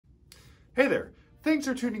Hey there! Thanks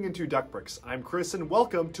for tuning into Duck Bricks. I'm Chris and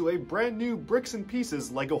welcome to a brand new Bricks and Pieces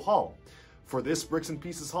LEGO haul. For this Bricks and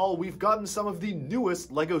Pieces haul, we've gotten some of the newest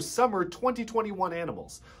LEGO Summer 2021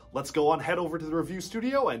 animals. Let's go on head over to the review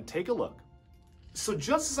studio and take a look. So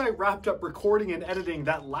just as I wrapped up recording and editing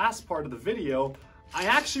that last part of the video, I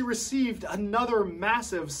actually received another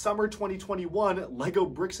massive Summer 2021 LEGO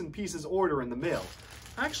Bricks and Pieces order in the mail.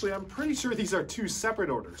 Actually, I'm pretty sure these are two separate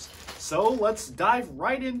orders. So let's dive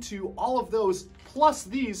right into all of those, plus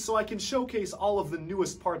these, so I can showcase all of the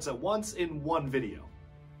newest parts at once in one video.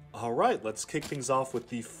 Alright, let's kick things off with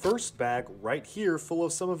the first bag right here, full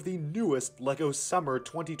of some of the newest LEGO Summer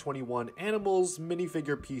 2021 animals,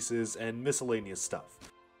 minifigure pieces, and miscellaneous stuff.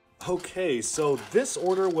 Okay, so this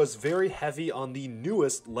order was very heavy on the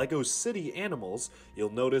newest LEGO City animals.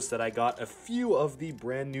 You'll notice that I got a few of the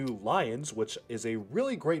brand new lions, which is a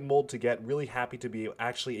really great mold to get. Really happy to be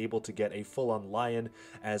actually able to get a full-on lion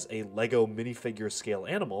as a LEGO minifigure scale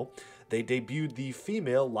animal. They debuted the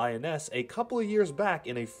female lioness a couple of years back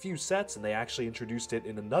in a few sets, and they actually introduced it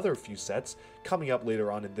in another few sets coming up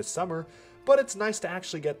later on in this summer. But it's nice to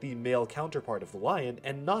actually get the male counterpart of the lion,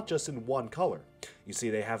 and not just in one color. You see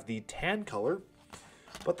they have the tan color,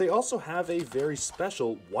 but they also have a very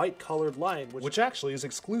special white colored lion, which actually is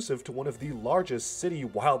exclusive to one of the largest city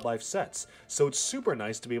wildlife sets. So it's super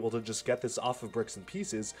nice to be able to just get this off of Bricks and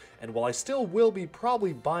Pieces, and while I still will be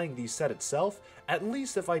probably buying the set itself, at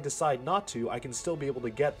least if I decide not to, I can still be able to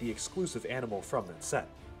get the exclusive animal from that set.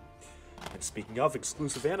 And speaking of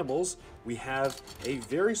exclusive animals, we have a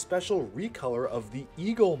very special recolor of the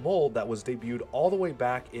eagle mold that was debuted all the way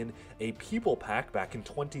back in a People Pack back in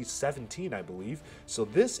 2017, I believe. So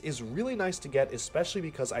this is really nice to get, especially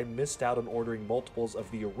because I missed out on ordering multiples of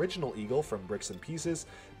the original eagle from Bricks and Pieces.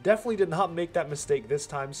 Definitely did not make that mistake this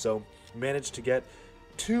time, so managed to get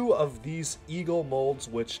two of these eagle molds,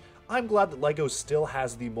 which I'm glad that LEGO still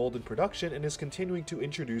has the mold in production and is continuing to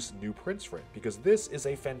introduce new prints for it, because this is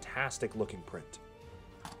a fantastic looking print.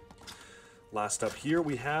 Last up here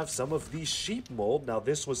we have some of the sheep mold. Now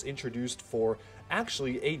this was introduced for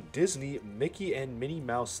actually a Disney Mickey and Minnie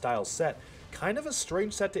Mouse style set. Kind of a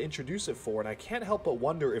strange set to introduce it for, and I can't help but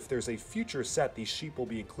wonder if there's a future set these sheep will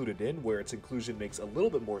be included in where its inclusion makes a little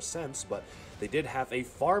bit more sense, but they did have a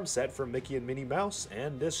farm set for Mickey and Minnie Mouse,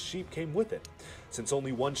 and this sheep came with it. Since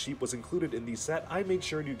only one sheep was included in the set, I made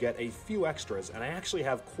sure to get a few extras, and I actually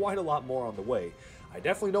have quite a lot more on the way. I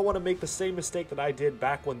definitely don't want to make the same mistake that I did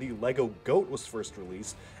back when the LEGO Goat was first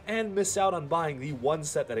released, and miss out on buying the one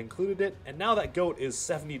set that included it, and now that goat is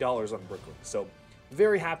 $70 on Brooklyn, so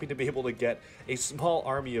very happy to be able to get a small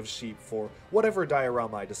army of sheep for whatever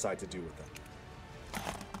diorama I decide to do with them.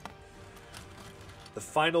 The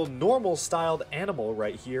final normal styled animal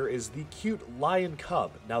right here is the cute lion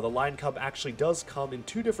cub. Now the lion cub actually does come in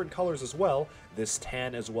two different colors as well, this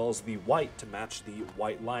tan as well as the white to match the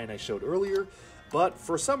white lion I showed earlier. But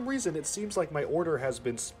for some reason it seems like my order has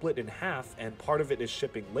been split in half and part of it is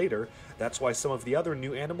shipping later. That's why some of the other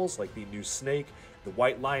new animals like the new snake, the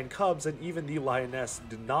white lion cubs, and even the lioness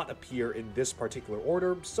did not appear in this particular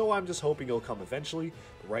order, so I'm just hoping it'll come eventually.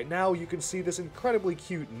 But right now you can see this incredibly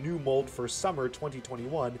cute new mold for summer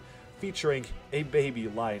 2021 featuring a baby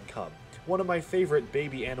lion cub. One of my favorite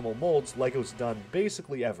baby animal molds LEGO's done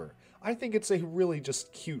basically ever. I think it's a really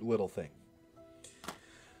just cute little thing.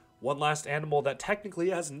 One last animal that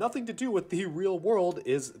technically has nothing to do with the real world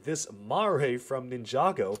is this Maaray from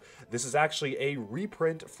Ninjago. This is actually a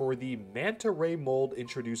reprint for the Manta Ray mold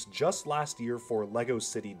introduced just last year for LEGO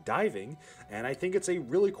City Diving, and I think it's a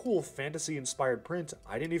really cool fantasy-inspired print.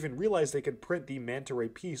 I didn't even realize they could print the Manta Ray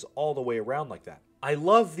piece all the way around like that. I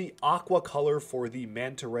love the aqua color for the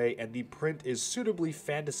Manta Ray, and the print is suitably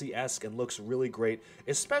fantasy-esque and looks really great,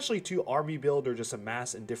 especially to army build or just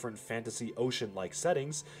amass in different fantasy ocean-like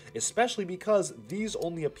settings, especially because these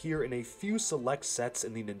only appear in a few select sets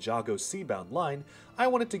in the Ninjago Seabound line. I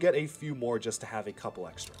wanted to get a few more just to have a couple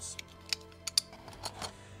extras.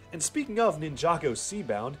 And speaking of Ninjago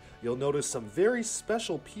Seabound, you'll notice some very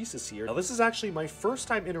special pieces here. Now this is actually my first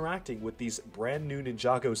time interacting with these brand new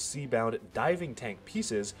Ninjago Seabound diving tank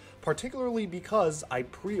pieces, particularly because I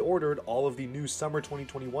pre-ordered all of the new Summer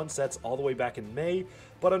 2021 sets all the way back in May,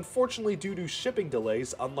 but unfortunately due to shipping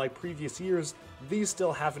delays, unlike previous years, these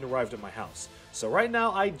still haven't arrived at my house. So right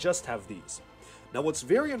now I just have these. Now what's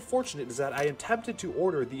very unfortunate is that I attempted to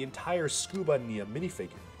order the entire Scuba Nya minifigure.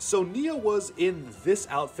 So Nya was in this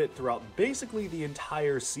outfit throughout basically the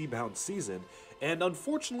entire Seabound season, and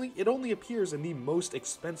unfortunately it only appears in the most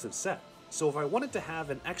expensive set. So if I wanted to have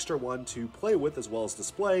an extra one to play with as well as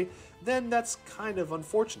display, then that's kind of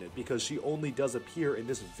unfortunate because she only does appear in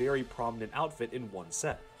this very prominent outfit in one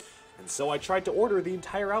set. And so I tried to order the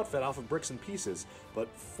entire outfit off of Bricks and Pieces, but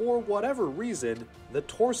for whatever reason, the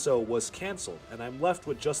torso was canceled, and I'm left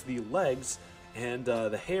with just the legs and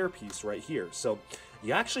the hair piece right here. So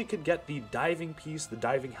you actually could get the diving piece, the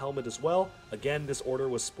diving helmet as well. Again, this order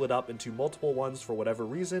was split up into multiple ones for whatever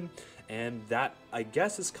reason, and that, I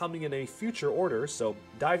guess, is coming in a future order. So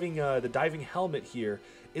the diving helmet here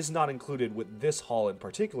is not included with this haul in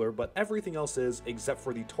particular, but everything else is, except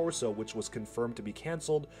for the torso, which was confirmed to be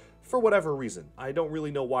canceled for whatever reason. I don't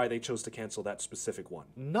really know why they chose to cancel that specific one.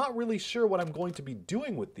 Not really sure what I'm going to be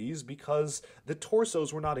doing with these because the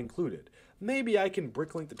torsos were not included. Maybe I can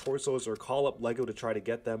bricklink the torsos or call up LEGO to try to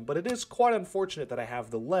get them, but it is quite unfortunate that I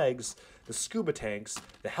have the legs, the scuba tanks,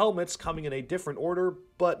 the helmets coming in a different order,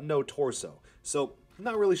 but no torso. So,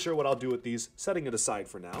 not really sure what I'll do with these, setting it aside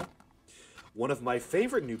for now. One of my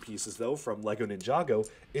favorite new pieces, though, from LEGO Ninjago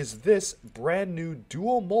is this brand new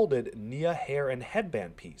dual molded Nya hair and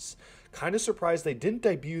headband piece. Kinda surprised they didn't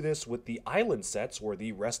debut this with the island sets where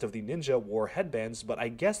the rest of the ninja wore headbands, but I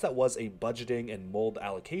guess that was a budgeting and mold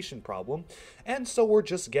allocation problem, and so we're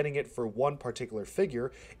just getting it for one particular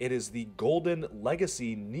figure. It is the Golden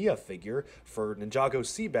Legacy Nya figure for Ninjago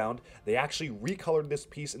Seabound. They actually recolored this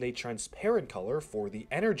piece in a transparent color for the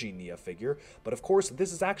NRG Nya figure, but of course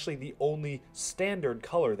this is actually the only standard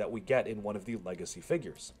color that we get in one of the Legacy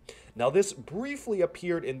figures. Now this briefly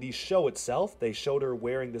appeared in the show itself. They showed her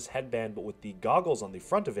wearing this headband but with the goggles on the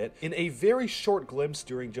front of it in a very short glimpse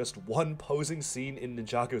during just one posing scene in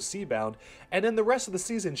Ninjago Seabound, and then the rest of the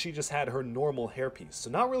season she just had her normal hairpiece. So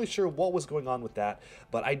not really sure what was going on with that,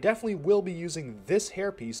 but I definitely will be using this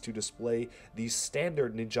hairpiece to display the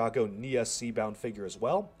standard Ninjago Nya Seabound figure as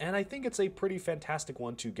well, and I think it's a pretty fantastic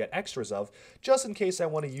one to get extras of, just in case I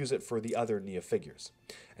want to use it for the other Nya figures.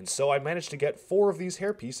 And so I managed to get 4 of these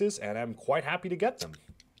hair pieces, and I'm quite happy to get them.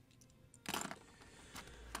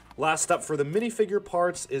 Last up for the minifigure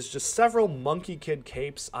parts is just several Monkey Kid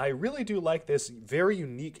capes. I really do like this very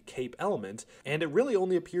unique cape element, and it really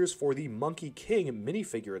only appears for the Monkey King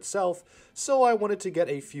minifigure itself, so I wanted to get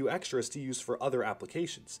a few extras to use for other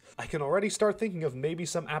applications. I can already start thinking of maybe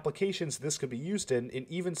some applications this could be used in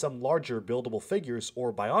even some larger buildable figures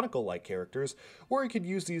or Bionicle-like characters, where you could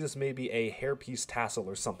use these as maybe a hairpiece tassel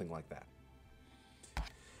or something like that.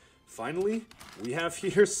 Finally, we have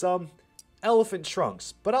here some elephant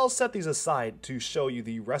trunks, but I'll set these aside to show you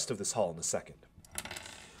the rest of this haul in a second.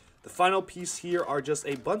 The final piece here are just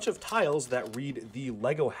a bunch of tiles that read the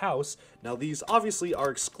LEGO house. Now these obviously are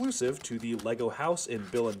exclusive to the LEGO house in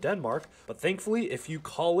Billund, Denmark, but thankfully if you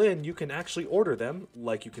call in you can actually order them,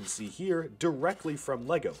 like you can see here, directly from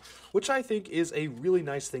LEGO, which I think is a really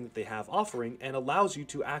nice thing that they have offering and allows you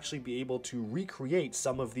to actually be able to recreate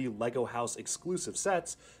some of the LEGO house exclusive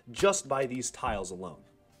sets just by these tiles alone.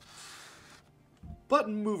 But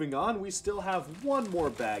moving on, we still have one more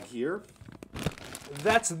bag here.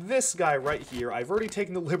 That's this guy right here. I've already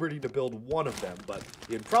taken the liberty to build one of them, but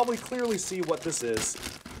you can probably clearly see what this is.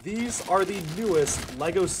 These are the newest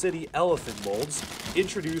LEGO City elephant molds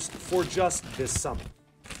introduced for just this summer.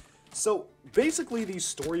 So basically the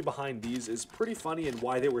story behind these is pretty funny and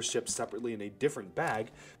why they were shipped separately in a different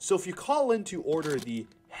bag. So if you call in to order the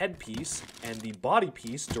headpiece and the body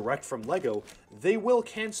piece direct from LEGO, they will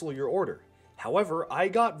cancel your order. However, I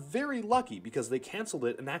got very lucky because they canceled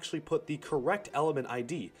it and actually put the correct element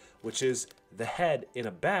ID, which is the head in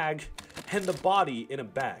a bag and the body in a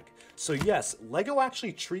bag. So yes, LEGO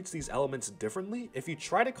actually treats these elements differently. If you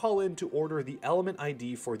try to call in to order the element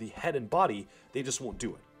ID for the head and body, they just won't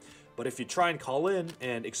do it. But if you try and call in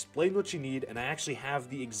and explain what you need, and I actually have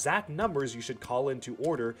the exact numbers you should call in to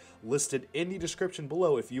order listed in the description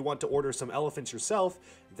below if you want to order some elephants yourself,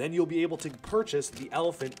 then you'll be able to purchase the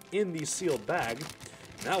elephant in the sealed bag.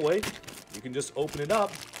 And that way, you can just open it up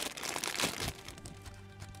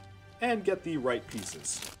and get the right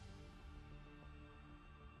pieces.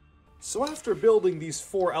 So after building these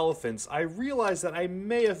 4 elephants, I realized that I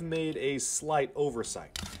may have made a slight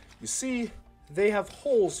oversight. You see, they have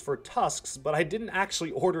holes for tusks, but I didn't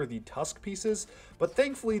actually order the tusk pieces, but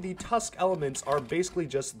thankfully the tusk elements are basically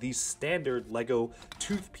just the standard LEGO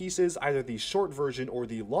tooth pieces, either the short version or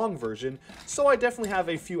the long version, so I definitely have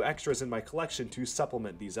a few extras in my collection to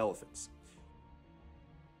supplement these elephants.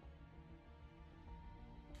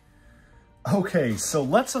 Okay, so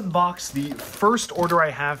let's unbox the first order I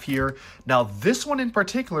have here. Now, this one in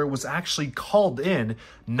particular was actually called in.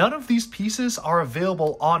 None of these pieces are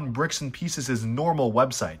available on Bricks and Pieces' normal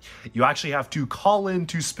website. You actually have to call in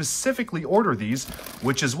to specifically order these,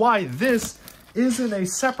 which is why this is in a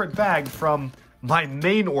separate bag from my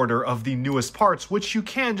main order of the newest parts, which you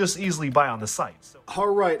can just easily buy on the site.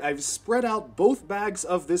 Alright, I've spread out both bags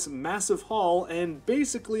of this massive haul, and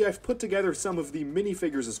basically I've put together some of the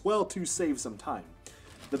minifigures as well to save some time.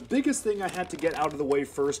 The biggest thing I had to get out of the way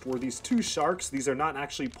first were these two sharks. These are not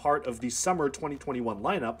actually part of the summer 2021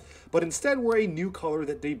 lineup, but instead were a new color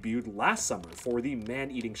that debuted last summer for the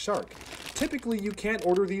man-eating shark. Typically, you can't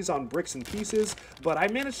order these on Bricks and Pieces, but I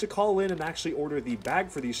managed to call in and actually order the bag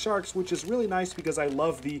for these sharks, which is really nice because I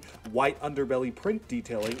love the white underbelly print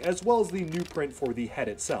detailing, as well as the new print for the head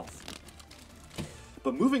itself.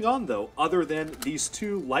 But moving on though, other than these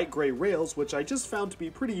two light gray rails, which I just found to be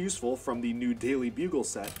pretty useful from the new Daily Bugle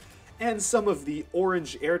set, and some of the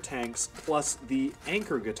orange air tanks plus the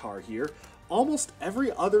anchor guitar here, almost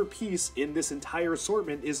every other piece in this entire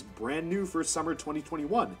assortment is brand new for summer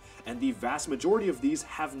 2021, and the vast majority of these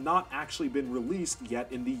have not actually been released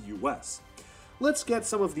yet in the US. Let's get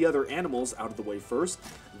some of the other animals out of the way first.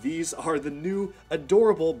 These are the new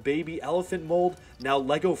adorable baby elephant mold. Now,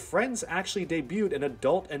 LEGO Friends actually debuted an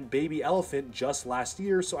adult and baby elephant just last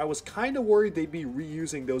year, so I was kind of worried they'd be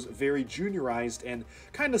reusing those very juniorized and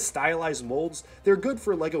kind of stylized molds. They're good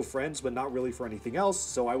for LEGO Friends, but not really for anything else,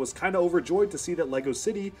 so I was kind of overjoyed to see that LEGO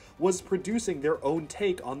City was producing their own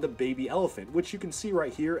take on the baby elephant, which you can see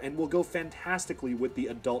right here and will go fantastically with the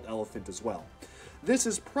adult elephant as well. This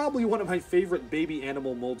is probably one of my favorite baby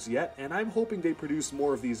animal molds yet, and I'm hoping they produce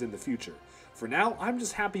more of these in the future. For now, I'm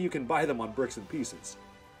just happy you can buy them on Bricks and Pieces.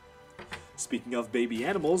 Speaking of baby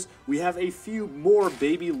animals, we have a few more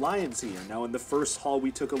baby lions here. Now, in the first haul,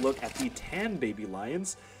 we took a look at the tan baby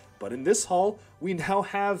lions, but in this haul, we now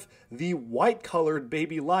have the white-colored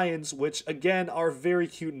baby lions, which again are very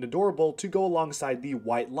cute and adorable to go alongside the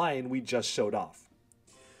white lion we just showed off.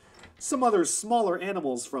 Some other smaller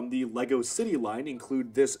animals from the LEGO City line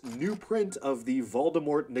include this new print of the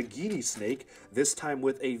Voldemort Nagini snake, this time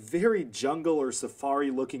with a very jungle or safari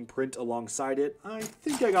looking print alongside it. I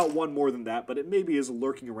think I got one more than that, but it maybe is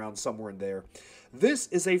lurking around somewhere in there. This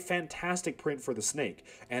is a fantastic print for the snake,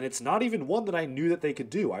 and it's not even one that I knew that they could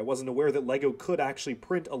do. I wasn't aware that LEGO could actually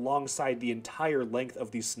print alongside the entire length of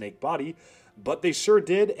the snake body, but they sure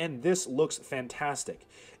did, and this looks fantastic.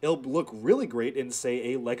 It'll look really great in,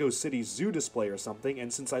 say, a LEGO City Zoo display or something,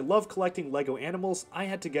 and since I love collecting LEGO animals, I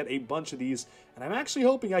had to get a bunch of these, and I'm actually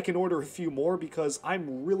hoping I can order a few more because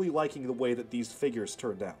I'm really liking the way that these figures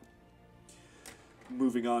turned out.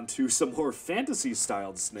 Moving on to some more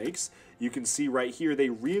fantasy-styled snakes, you can see right here they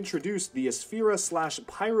reintroduced the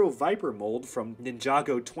Asphera/Pyro Viper mold from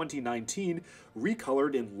Ninjago 2019,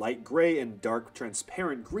 recolored in light gray and dark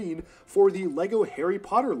transparent green for the LEGO Harry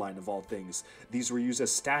Potter line of all things. These were used as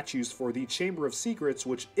statues for the Chamber of Secrets,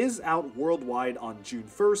 which is out worldwide on June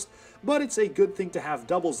 1st, but it's a good thing to have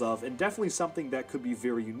doubles of, and definitely something that could be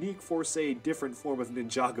very unique for, say, a different form of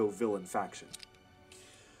Ninjago villain faction.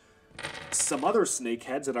 Some other snake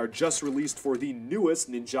heads that are just released for the newest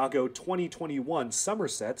Ninjago 2021 summer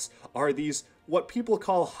sets are these what people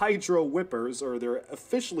call Hydro Whippers, or they're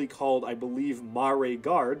officially called, I believe, Maaray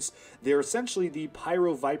Guards. They're essentially the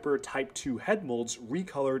Pyro Viper Type 2 head molds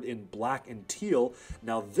recolored in black and teal.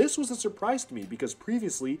 Now this was a surprise to me because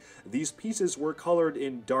previously these pieces were colored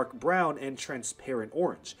in dark brown and transparent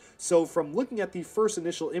orange. So from looking at the first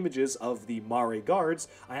initial images of the Maaray Guards,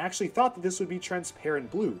 I actually thought that this would be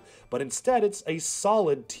transparent blue, but instead it's a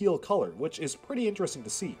solid teal color, which is pretty interesting to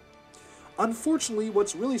see. Unfortunately,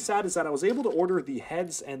 what's really sad is that I was able to order the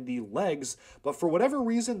heads and the legs, but for whatever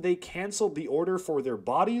reason they canceled the order for their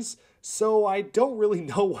bodies, so I don't really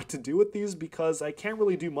know what to do with these because I can't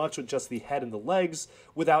really do much with just the head and the legs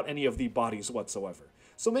without any of the bodies whatsoever.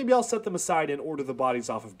 So maybe I'll set them aside and order the bodies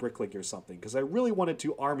off of Bricklink or something, because I really wanted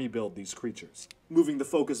to army build these creatures. Moving the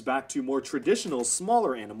focus back to more traditional,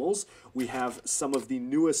 smaller animals, we have some of the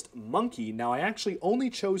newest monkey. Now, I actually only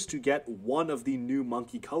chose to get one of the new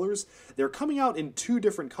monkey colors. They're coming out in two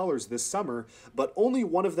different colors this summer, but only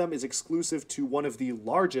one of them is exclusive to one of the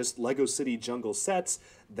largest LEGO City Jungle sets.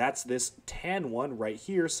 That's this tan one right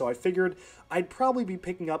here, so I figured I'd probably be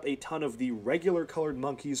picking up a ton of the regular colored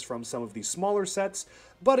monkeys from some of the smaller sets,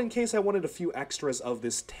 but in case I wanted a few extras of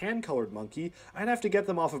this tan colored monkey, I'd have to get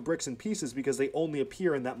them off of Bricks and Pieces because they only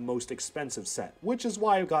appear in that most expensive set, which is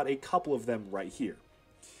why I got a couple of them right here.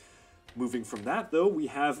 Moving from that though, we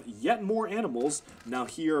have yet more animals, now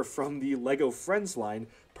here from the LEGO Friends line.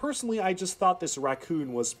 Personally, I just thought this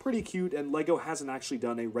raccoon was pretty cute, and LEGO hasn't actually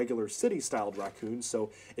done a regular city-styled raccoon, so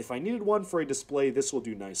if I needed one for a display, this will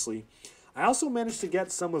do nicely. I also managed to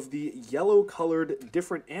get some of the yellow-colored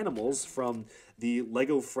different animals from the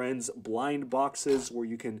LEGO Friends blind boxes, where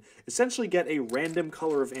you can essentially get a random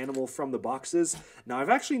color of animal from the boxes. Now, I've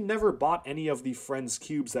actually never bought any of the Friends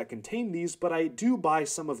cubes that contain these, but I do buy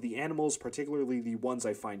some of the animals, particularly the ones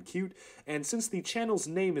I find cute, and since the channel's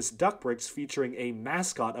name is Duck Bricks, featuring a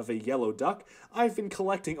mascot of a yellow duck, I've been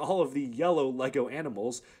collecting all of the yellow LEGO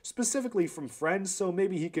animals, specifically from Friends, so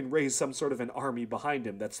maybe he can raise some sort of an army behind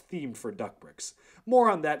him that's themed for Duck Bricks. More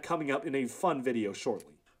on that coming up in a fun video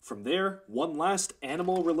shortly. From there, one last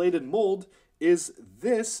animal-related mold is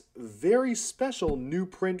this very special new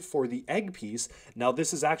print for the egg piece. Now,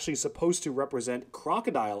 this is actually supposed to represent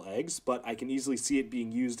crocodile eggs, but I can easily see it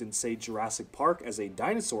being used in, say, Jurassic Park as a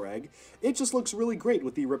dinosaur egg. It just looks really great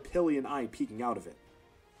with the reptilian eye peeking out of it.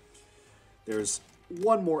 There's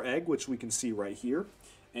one more egg, which we can see right here.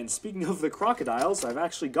 And speaking of the crocodiles, I've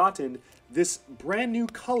actually gotten this brand new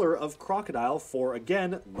color of crocodile for,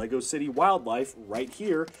 again, LEGO City Wildlife right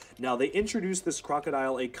here. Now, they introduced this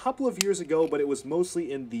crocodile a couple of years ago, but it was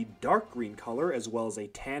mostly in the dark green color as well as a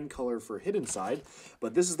tan color for hidden side.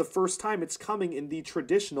 But this is the first time it's coming in the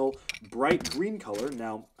traditional bright green color.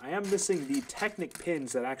 Now, I am missing the Technic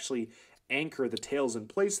pins that actually anchor the tails in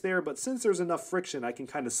place there, but since there's enough friction, I can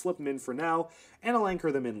kind of slip them in for now, and I'll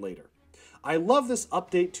anchor them in later. I love this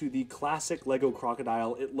update to the classic LEGO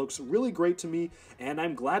crocodile. It looks really great to me, and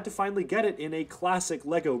I'm glad to finally get it in a classic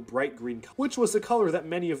LEGO bright green, which was the color that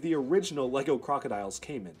many of the original LEGO crocodiles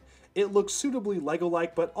came in. It looks suitably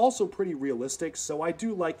LEGO-like, but also pretty realistic, so I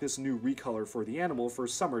do like this new recolor for the animal for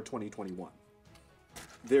summer 2021.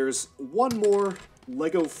 There's one more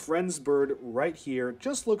LEGO Friends bird right here.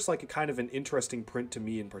 Just looks like a kind of an interesting print to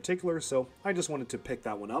me in particular, so I just wanted to pick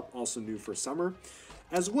that one up, also new for summer.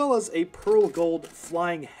 As well as a pearl gold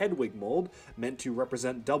flying Hedwig mold meant to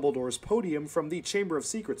represent Dumbledore's podium from the Chamber of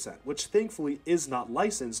Secrets set, which thankfully is not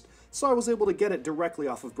licensed, so I was able to get it directly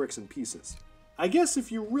off of Bricks and Pieces. I guess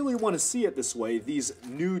if you really want to see it this way, these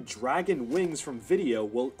new dragon wings from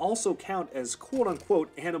Vidiyo will also count as quote-unquote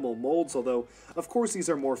animal molds, although of course these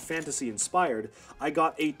are more fantasy inspired. I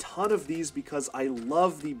got a ton of these because I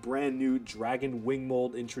love the brand new dragon wing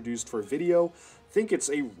mold introduced for Vidiyo. Think it's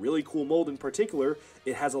a really cool mold in particular.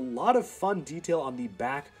 It has a lot of fun detail on the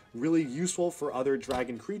back, really useful for other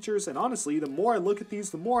dragon creatures, and honestly, the more I look at these,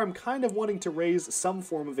 the more I'm kind of wanting to raise some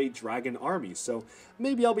form of a dragon army, so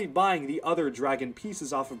maybe I'll be buying the other dragon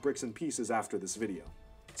pieces off of Bricks and Pieces after this video.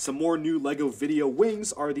 Some more new LEGO Vidiyo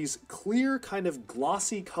wings are these clear, kind of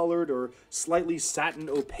glossy colored or slightly satin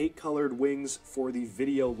opaque colored wings for the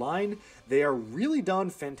Vidiyo line. They are really done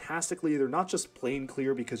fantastically. They're not just plain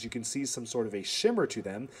clear because you can see some sort of a shimmer to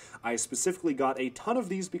them. I specifically got a ton of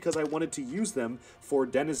these because I wanted to use them for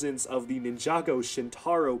denizens of the Ninjago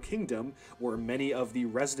Shintaro Kingdom, where many of the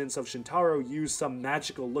residents of Shintaro use some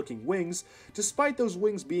magical looking wings. Despite those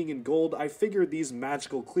wings being in gold, I figured these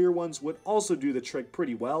magical clear ones would also do the trick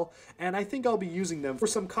pretty well, and I think I'll be using them for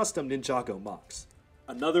some custom Ninjago mocks.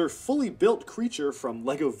 Another fully built creature from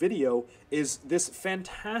LEGO Vidiyo is this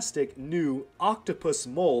fantastic new Octopus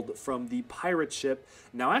mold from the pirate ship.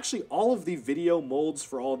 Now, actually, all of the Vidiyo molds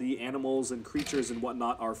for all the animals and creatures and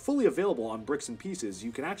whatnot are fully available on Bricks and Pieces.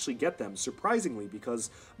 You can actually get them, surprisingly, because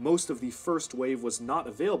most of the first wave was not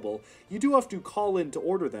available. You do have to call in to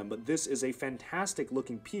order them, but this is a fantastic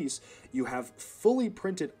looking piece. You have fully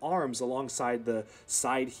printed arms alongside the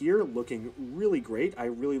side here, looking really great. I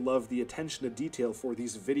really love the attention to detail for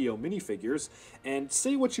these Vidiyo minifigures, and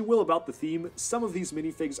say what you will about the theme, some of these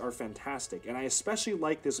minifigs are fantastic, and I especially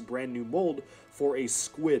like this brand new mold for a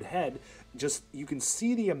squid head. Just, you can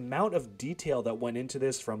see the amount of detail that went into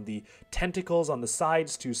this, from the tentacles on the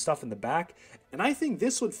sides to stuff in the back, and I think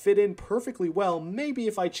this would fit in perfectly well, maybe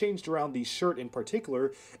if I changed around the shirt in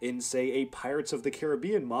particular in, say, a Pirates of the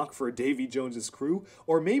Caribbean mock for Davy Jones's crew,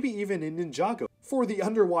 or maybe even in Ninjago for the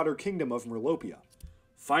underwater kingdom of Merlopia.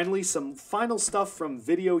 Finally, some final stuff from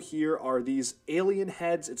Vidiyo here are these alien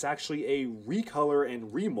heads. It's actually a recolor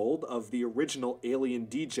and remold of the original Alien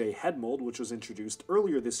DJ head mold, which was introduced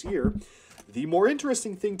earlier this year. The more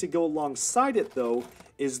interesting thing to go alongside it, though,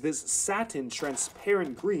 is this satin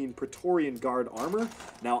transparent green Praetorian Guard armor.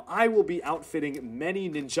 Now, I will be outfitting many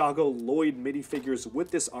Ninjago Lloyd minifigures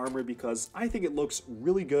with this armor because I think it looks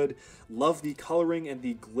really good. Love the coloring and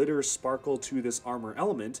the glitter sparkle to this armor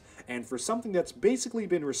element, and for something that's basically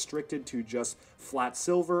been restricted to just flat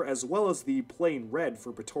silver as well as the plain red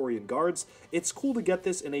for Praetorian Guards, it's cool to get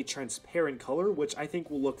this in a transparent color, which I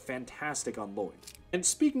think will look fantastic on Lloyd. And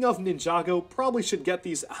speaking of Ninjago, probably should get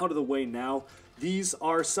these out of the way now. These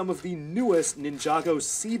are some of the newest Ninjago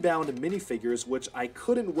Seabound minifigures, which I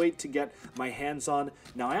couldn't wait to get my hands on.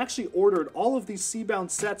 Now, I actually ordered all of these Seabound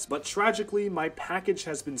sets, but tragically, my package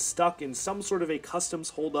has been stuck in some sort of a customs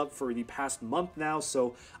holdup for the past month now,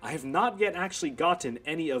 so I have not yet actually gotten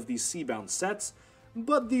any of these Seabound sets,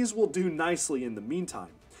 but these will do nicely in the meantime.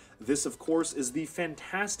 This, of course, is the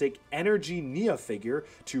fantastic NRG Nya figure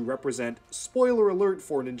to represent, spoiler alert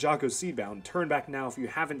for Ninjago Seabound, turn back now if you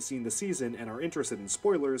haven't seen the season and are interested in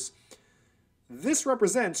spoilers. This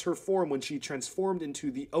represents her form when she transformed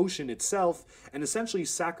into the ocean itself and essentially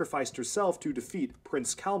sacrificed herself to defeat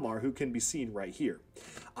Prince Kalmar, who can be seen right here.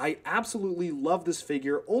 I absolutely love this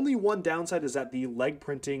figure. Only one downside is that the leg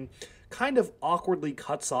printing kind of awkwardly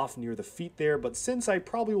cuts off near the feet there, but since I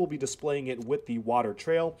probably will be displaying it with the water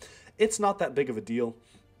trail, it's not that big of a deal.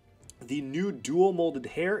 The new dual molded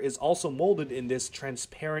hair is also molded in this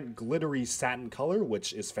transparent glittery satin color,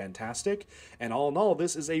 which is fantastic, and all in all,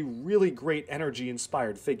 this is a really great NRG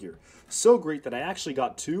inspired figure. So great that I actually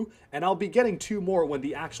got two, and I'll be getting two more when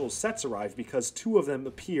the actual sets arrive because two of them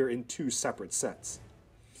appear in two separate sets.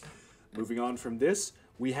 Moving on from this,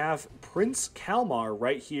 we have Prince Kalmar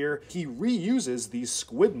right here. He reuses the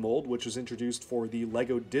squid mold, which was introduced for the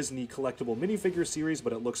LEGO Disney collectible minifigure series,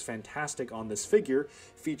 but it looks fantastic on this figure,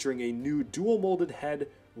 featuring a new dual molded head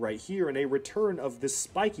right here and a return of this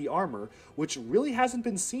spiky armor, which really hasn't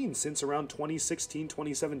been seen since around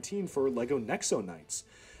 2016-2017 for LEGO Nexo Nights.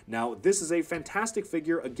 Now, this is a fantastic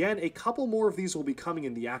figure. Again, a couple more of these will be coming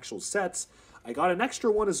in the actual sets. I got an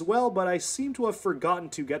extra one as well, but I seem to have forgotten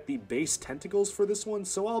to get the base tentacles for this one,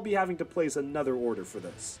 so I'll be having to place another order for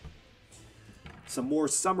this. Some more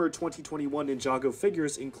summer 2021 Ninjago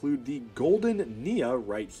figures include the Golden Nya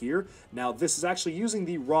right here. Now, this is actually using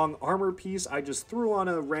the wrong armor piece. I just threw on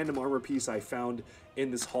a random armor piece I found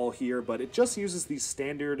in this haul here, but it just uses the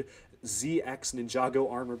standard ZX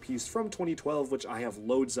Ninjago armor piece from 2012, which I have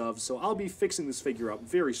loads of, so I'll be fixing this figure up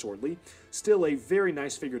very shortly. Still a very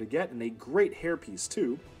nice figure to get, and a great hairpiece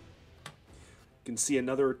too. You can see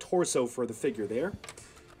another torso for the figure there.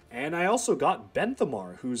 And I also got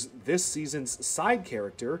Benthomaar, who's this season's side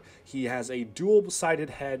character. He has a dual-sided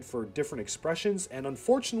head for different expressions, and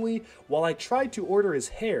unfortunately, while I tried to order his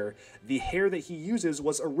hair, the hair that he uses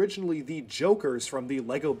was originally the Joker's from the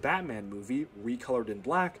LEGO Batman movie, recolored in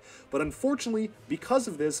black, but unfortunately, because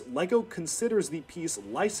of this, LEGO considers the piece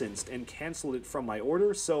licensed and canceled it from my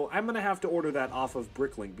order, so I'm going to have to order that off of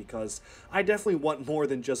Bricklink because I definitely want more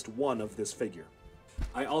than just one of this figure.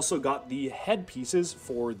 I also got the head pieces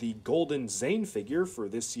for the golden Zane figure for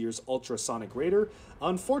this year's Ultrasonic Raider.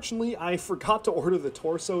 Unfortunately, I forgot to order the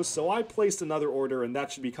torso, so I placed another order and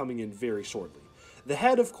that should be coming in very shortly. The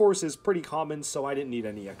head, of course, is pretty common, so I didn't need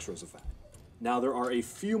any extras of that. Now there are a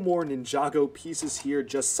few more Ninjago pieces here,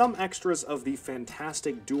 just some extras of the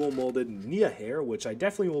fantastic dual molded Nya hair, which I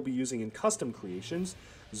definitely will be using in custom creations.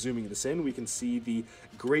 Zooming this in, we can see the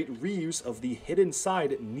great reuse of the hidden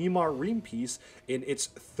side Neymar Ream piece in its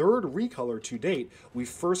third recolor to date. We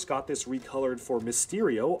first got this recolored for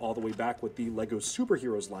Mysterio all the way back with the LEGO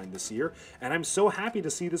Superheroes line this year, and I'm so happy to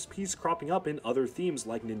see this piece cropping up in other themes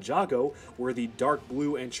like Ninjago, where the dark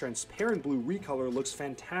blue and transparent blue recolor looks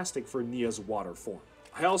fantastic for Nya's water form.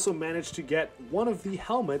 I also managed to get one of the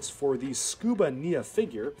helmets for the Scuba Nya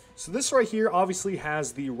figure. So this right here obviously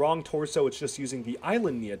has the wrong torso, it's just using the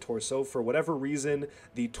Island Nya torso. For whatever reason,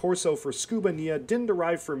 the torso for Scuba Nya didn't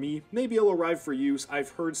arrive for me. Maybe it'll arrive for you. I've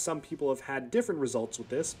heard some people have had different results with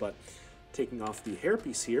this, but taking off the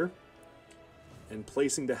hairpiece here and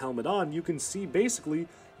placing the helmet on, you can see basically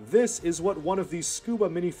this is what one of these Scuba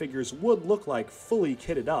minifigures would look like fully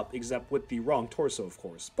kitted up, except with the wrong torso, of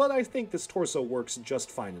course. But I think this torso works just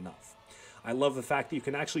fine enough. I love the fact that you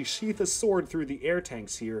can actually sheath a sword through the air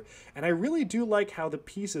tanks here, and I really do like how the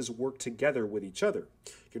pieces work together with each other.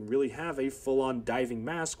 You can really have a full-on diving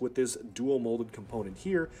mask with this dual molded component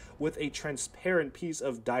here, with a transparent piece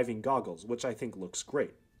of diving goggles, which I think looks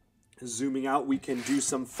great. Zooming out, we can do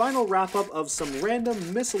some final wrap-up of some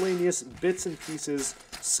random miscellaneous bits and pieces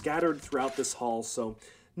scattered throughout this haul, so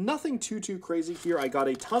nothing too crazy here. I got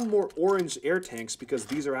a ton more orange air tanks because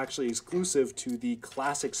these are actually exclusive to the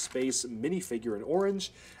Classic Space minifigure in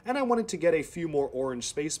orange, and I wanted to get a few more orange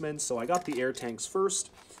spacemen, so I got the air tanks first.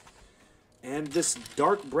 And this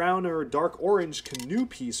dark brown or dark orange canoe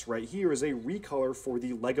piece right here is a recolor for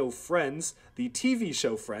the LEGO Friends, the TV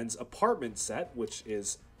show Friends apartment set, which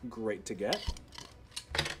is great to get.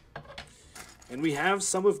 And we have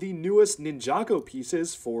some of the newest Ninjago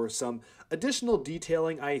pieces for some additional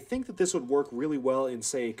detailing. I think that this would work really well in,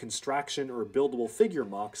 say, a construction or buildable figure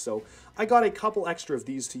mock, so I got a couple extra of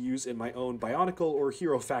these to use in my own Bionicle or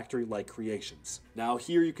Hero Factory-like creations. Now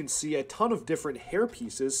here you can see a ton of different hair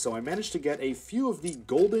pieces, so I managed to get a few of the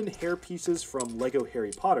golden hair pieces from LEGO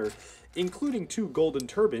Harry Potter, including 2 golden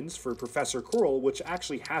turbans for Professor Quirrell, which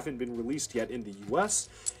actually haven't been released yet in the US.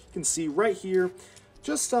 You can see right here,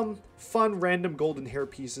 just some fun random golden hair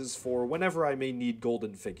pieces for whenever I may need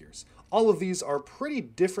golden figures. All of these are pretty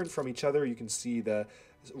different from each other. You can see the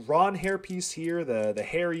Ron hair piece here, the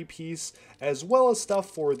Harry piece, as well as stuff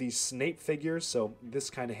for the Snape figures, so this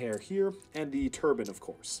kind of hair here, and the turban, of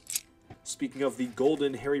course. Speaking of the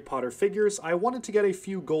golden Harry Potter figures, I wanted to get a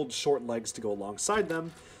few gold short legs to go alongside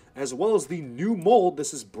them, as well as the new mold.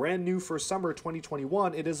 This is brand new for summer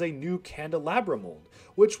 2021. It is a new candelabra mold,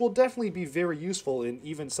 which will definitely be very useful in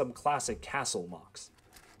even some classic castle mocks.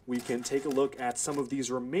 We can take a look at some of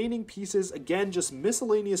these remaining pieces. Again, just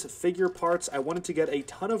miscellaneous figure parts. I wanted to get a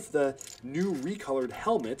ton of the new recolored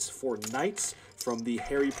helmets for knights from the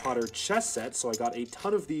Harry Potter chess set, so I got a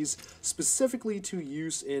ton of these specifically to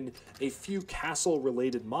use in a few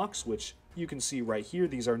castle-related mocks, which you can see right here.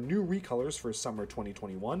 These are new recolors for summer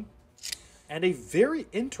 2021. And a very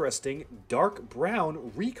interesting dark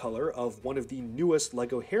brown recolor of one of the newest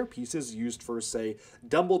LEGO hair pieces used for, say,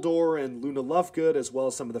 Dumbledore and Luna Lovegood, as well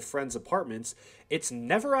as some of the Friends' apartments. It's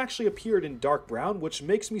never actually appeared in dark brown, which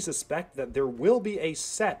makes me suspect that there will be a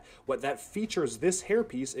set that features this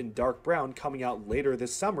hairpiece in dark brown coming out later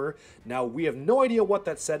this summer. Now, we have no idea what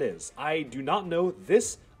that set is. I do not know.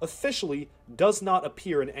 This officially does not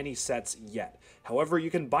appear in any sets yet. However,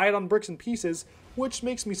 you can buy it on Bricks and Pieces, which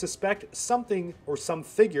makes me suspect something or some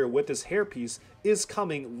figure with this hairpiece is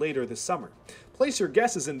coming later this summer. Place your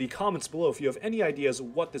guesses in the comments below if you have any ideas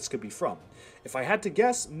what this could be from. If I had to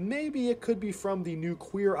guess, maybe it could be from the new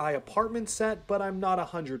Queer Eye apartment set, but I'm not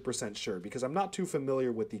 100% sure because I'm not too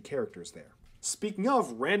familiar with the characters there. Speaking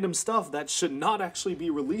of random stuff that should not actually be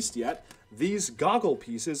released yet, these goggle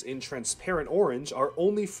pieces in transparent orange are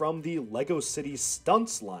only from the LEGO City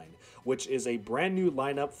Stunts line, which is a brand new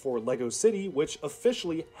lineup for LEGO City, which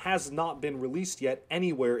officially has not been released yet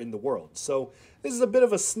anywhere in the world. So this is a bit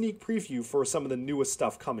of a sneak preview for some of the newest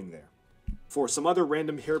stuff coming there. For some other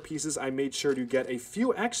random hair pieces, I made sure to get a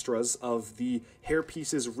few extras of the hair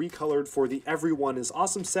pieces recolored for the Everyone is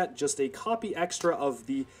Awesome set, just a copy extra of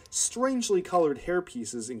the strangely colored hair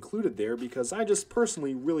pieces included there because I just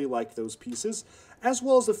personally really like those pieces, as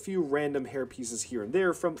well as a few random hair pieces here and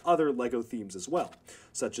there from other LEGO themes as well,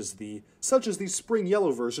 such as the spring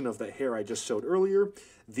yellow version of that hair I just showed earlier,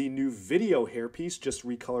 the new Vidiyo hairpiece just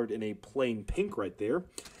recolored in a plain pink right there,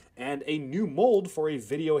 and a new mold for a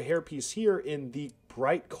Vidiyo hairpiece here in the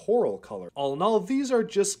bright coral color. All in all, these are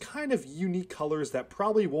just kind of unique colors that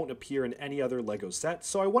probably won't appear in any other LEGO set,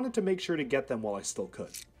 so I wanted to make sure to get them while I still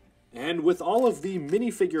could. And with all of the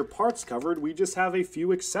minifigure parts covered, we just have a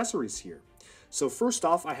few accessories here. So first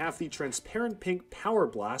off, I have the transparent pink power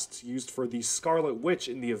blasts used for the Scarlet Witch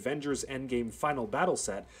in the Avengers Endgame Final Battle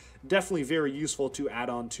set. Definitely very useful to add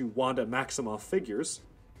on to Wanda Maximoff figures.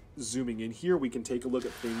 Zooming in here, we can take a look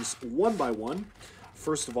at things one by one.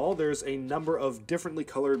 First of all, there's a number of differently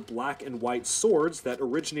colored black and white swords that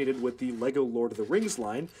originated with the LEGO Lord of the Rings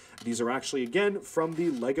line. These are actually, again, from the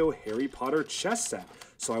LEGO Harry Potter chess set.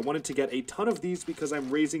 So I wanted to get a ton of these because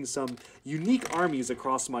I'm raising some unique armies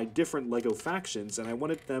across my different LEGO factions, and I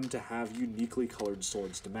wanted them to have uniquely colored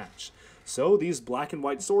swords to match. So these black and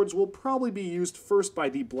white swords will probably be used first by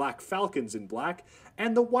the Black Falcons in black,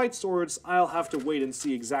 and the white swords, I'll have to wait and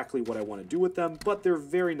see exactly what I want to do with them, but they're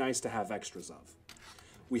very nice to have extras of.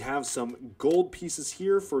 We have some gold pieces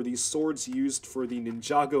here for the swords used for the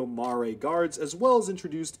Ninjago Maaray guards, as well as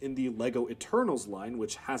introduced in the LEGO Eternals line,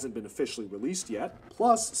 which hasn't been officially released yet.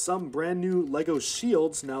 Plus, some brand new LEGO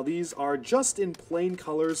shields. Now, these are just in plain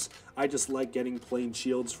colors. I just like getting plain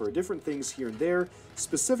shields for different things here and there.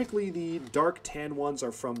 Specifically, the dark tan ones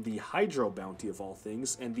are from the Hydro Bounty of all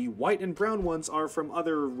things, and the white and brown ones are from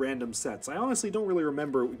other random sets. I honestly don't really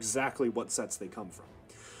remember exactly what sets they come from.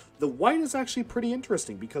 The white is actually pretty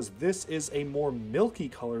interesting because this is a more milky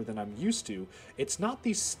color than I'm used to. It's not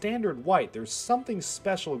the standard white. There's something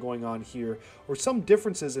special going on here, or some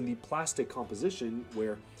differences in the plastic composition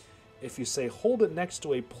where if you say hold it next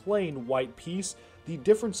to a plain white piece, the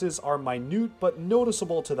differences are minute but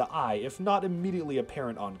noticeable to the eye, if not immediately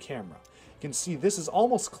apparent on camera. You can see this is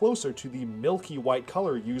almost closer to the milky white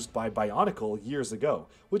color used by Bionicle years ago,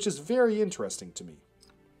 which is very interesting to me.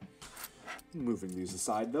 Moving these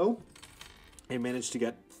aside though, I managed to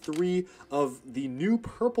get 3 of the new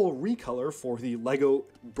purple recolor for the LEGO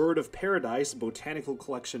Bird of Paradise Botanical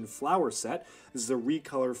Collection flower set. This is a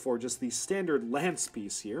recolor for just the standard lance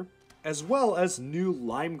piece here, as well as new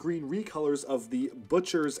lime green recolors of the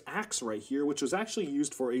Butcher's Axe right here, which was actually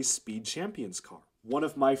used for a Speed Champions car. One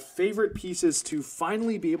of my favorite pieces to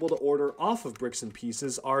finally be able to order off of Bricks and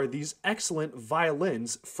Pieces are these excellent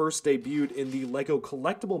violins, first debuted in the LEGO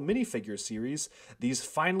Collectible Minifigure series. These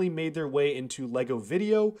finally made their way into LEGO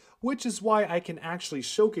Vidiyo, which is why I can actually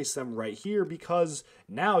showcase them right here, because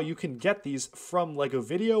now you can get these from LEGO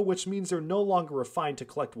Vidiyo, which means they're no longer refined to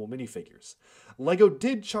collectible minifigures. LEGO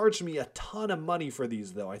did charge me a ton of money for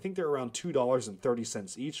these though. I think they're around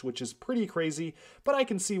 $2.30 each, which is pretty crazy, but I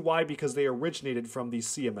can see why, because they originated from the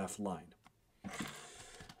CMF line.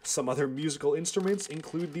 Some other musical instruments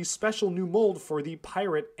include the special new mold for the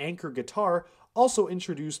Pirate Anchor guitar, also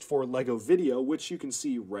introduced for LEGO Vidiyo, which you can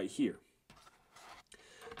see right here.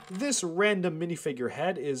 This random minifigure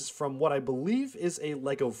head is from what I believe is a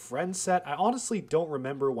LEGO Friends set. I honestly don't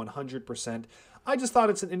remember 100%. I just thought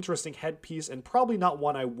it's an interesting headpiece and probably not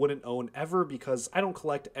one I wouldn't own ever, because I don't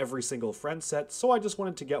collect every single Friends set, so I just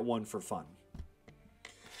wanted to get one for fun.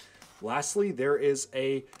 Lastly, there is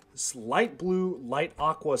a light blue, light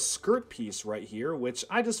aqua skirt piece right here, which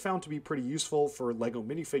I just found to be pretty useful for LEGO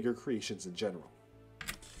minifigure creations in general.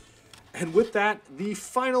 And with that, the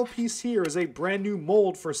final piece here is a brand new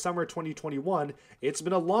mold for summer 2021. It's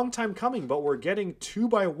been a long time coming, but we're getting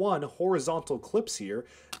 2x1 horizontal clips here.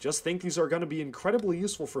 Just think these are going to be incredibly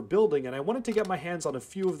useful for building, and I wanted to get my hands on a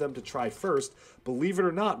few of them to try first. Believe it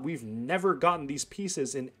or not, we've never gotten these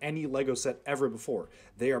pieces in any LEGO set ever before.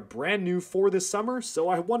 They are brand new for this summer, so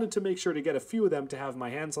I wanted to make sure to get a few of them to have my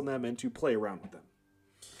hands on them and to play around with them.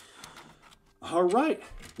 Alright,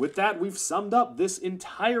 with that we've summed up this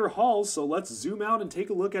entire haul, so let's zoom out and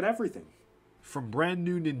take a look at everything. From brand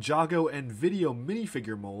new Ninjago and Vidiyo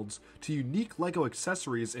minifigure molds, to unique LEGO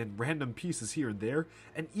accessories and random pieces here and there,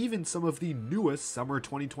 and even some of the newest summer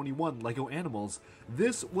 2021 LEGO animals,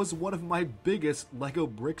 this was one of my biggest LEGO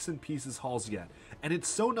Bricks and Pieces hauls yet, and it's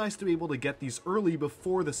so nice to be able to get these early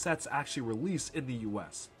before the sets actually release in the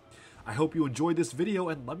US. I hope you enjoyed this video,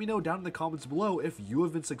 and let me know down in the comments below if you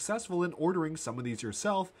have been successful in ordering some of these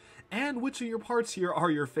yourself, and which of your parts here are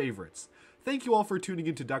your favorites. Thank you all for tuning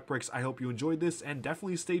into Duck Bricks. I hope you enjoyed this, and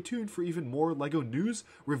definitely stay tuned for even more LEGO news,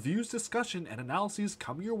 reviews, discussion, and analyses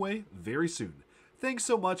coming your way very soon. Thanks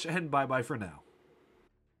so much, and bye-bye for now.